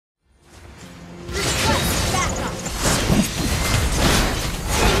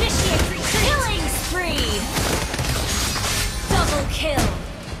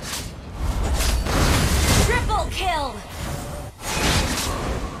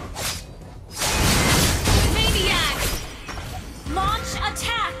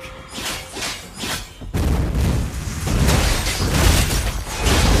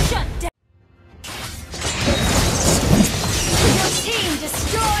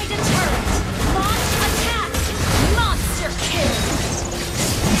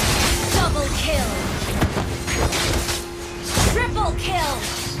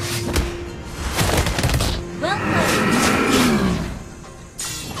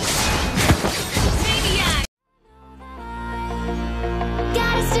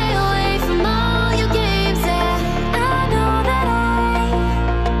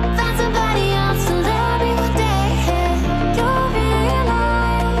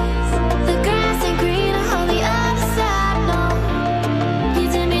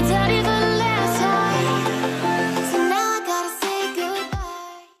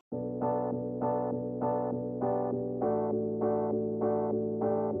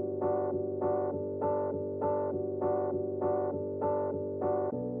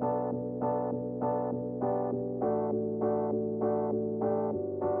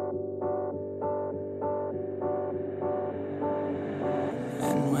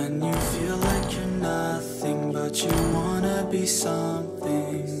And when you feel like you're nothing, but you wanna be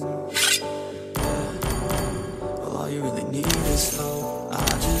something, yeah. Well, all you really need is hope. I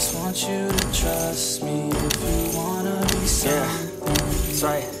just want you to trust me if you wanna be something. Yeah, that's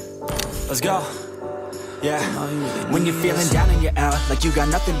right. Let's go. Yeah, when you're feeling down and you're out, like you got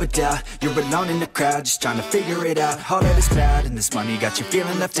nothing but doubt, you're alone in the crowd, just trying to figure it out. All that is bad, and this money got you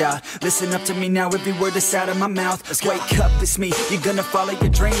feeling left out. Listen up to me now, every word that's out of my mouth. Wake up, it's me. You're gonna follow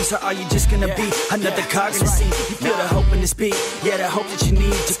your dreams, or are you just gonna be another cog in the scene? You feel the hope in this beat, yeah, the hope that you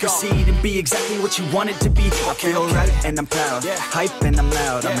need to proceed and be exactly what you want it to be. I feel right and I'm proud, hype and I'm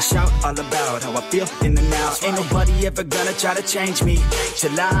loud. I'ma shout all about how I feel in the now. Ain't nobody ever gonna try to change me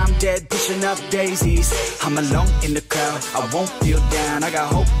till I'm dead, pushing up daisies. I'm alone in the crowd, I won't feel down. I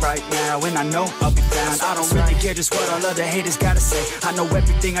got hope right now, and I know I'll be found. I don't really care just what all other haters gotta say. I know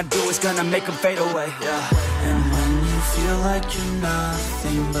everything I do is gonna make them fade away, And when you feel like you're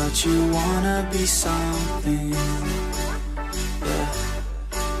nothing, but you wanna be something, yeah.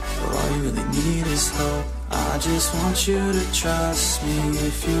 Well, all you really need is hope. I just want you to trust me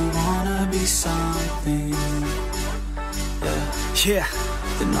if you wanna be something, yeah.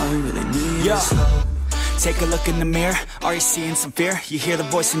 Then all you really need is hope. Take a look in the mirror, are you seeing some fear? You hear the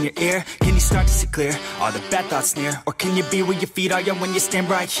voice in your ear, can you start to see clear? Are the bad thoughts near? Or can you be where your feet are when you stand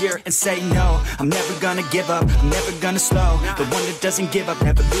right here and say no? I'm never gonna give up, I'm never gonna slow. The one that doesn't give up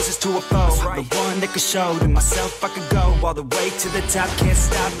never loses to a foe. The one that could show to myself I could go all the way to the top, can't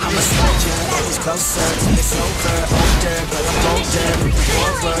stop. I'm a soldier, always closer till it's over. Older, but I'm older, moving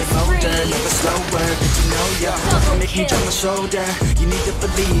forward, older, never slower. Did you know you're make me drop my shoulder? You need to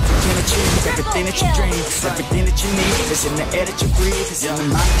believe you can achieve everything that you dream. Everything that you need is in the air that you breathe. It's in the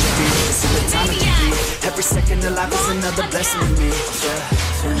mind that you feel. It's in the time that you breathe. Every second of life is another blessing to me.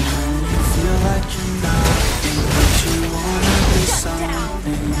 And when you feel like you're nothing, but you wanna be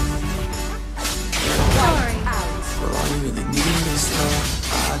something, well, all you really need is hope.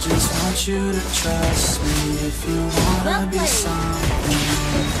 I just want you to trust me if you wanna be something.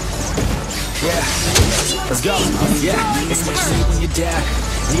 Yeah, let's go. Yeah, it's what you need when you're down,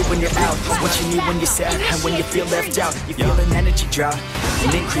 need when you're out, what you need when you're sad, and when you feel left out. You feel an energy drop,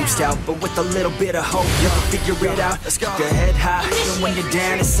 and it creeps out, but with a little bit of hope, you can figure it out. Keep your head high, even when you're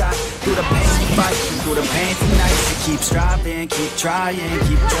down inside. Through the pain you fight, through the painful nights, you keep striving, keep trying,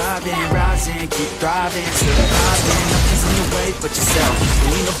 keep driving, rising, keep thriving, surviving. Nothing's in your way but yourself. You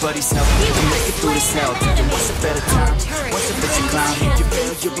need nobody's help. You can make it through this hell. Taking once a better time, once a better climb. If you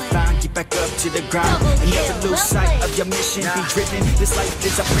fail, you'll be fine. Get back up to the ground and never lose sight of your mission. Be driven. This life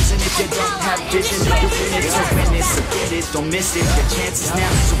is a prison if you don't have vision. If you win it, so win it, so get it, don't miss it. Your chances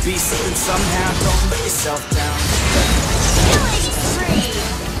now, so be something somehow. Don't let yourself down. Killing spree.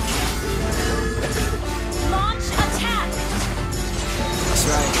 Launch attack. That's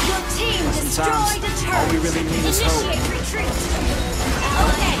right. Your team destroyed a turret. All we really need is hope. Initiate retreat.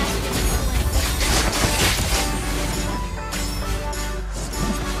 Okay.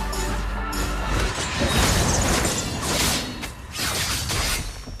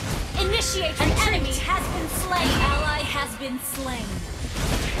 An enemy has been slain. Ally has been slain.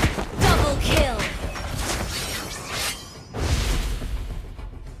 Double kill.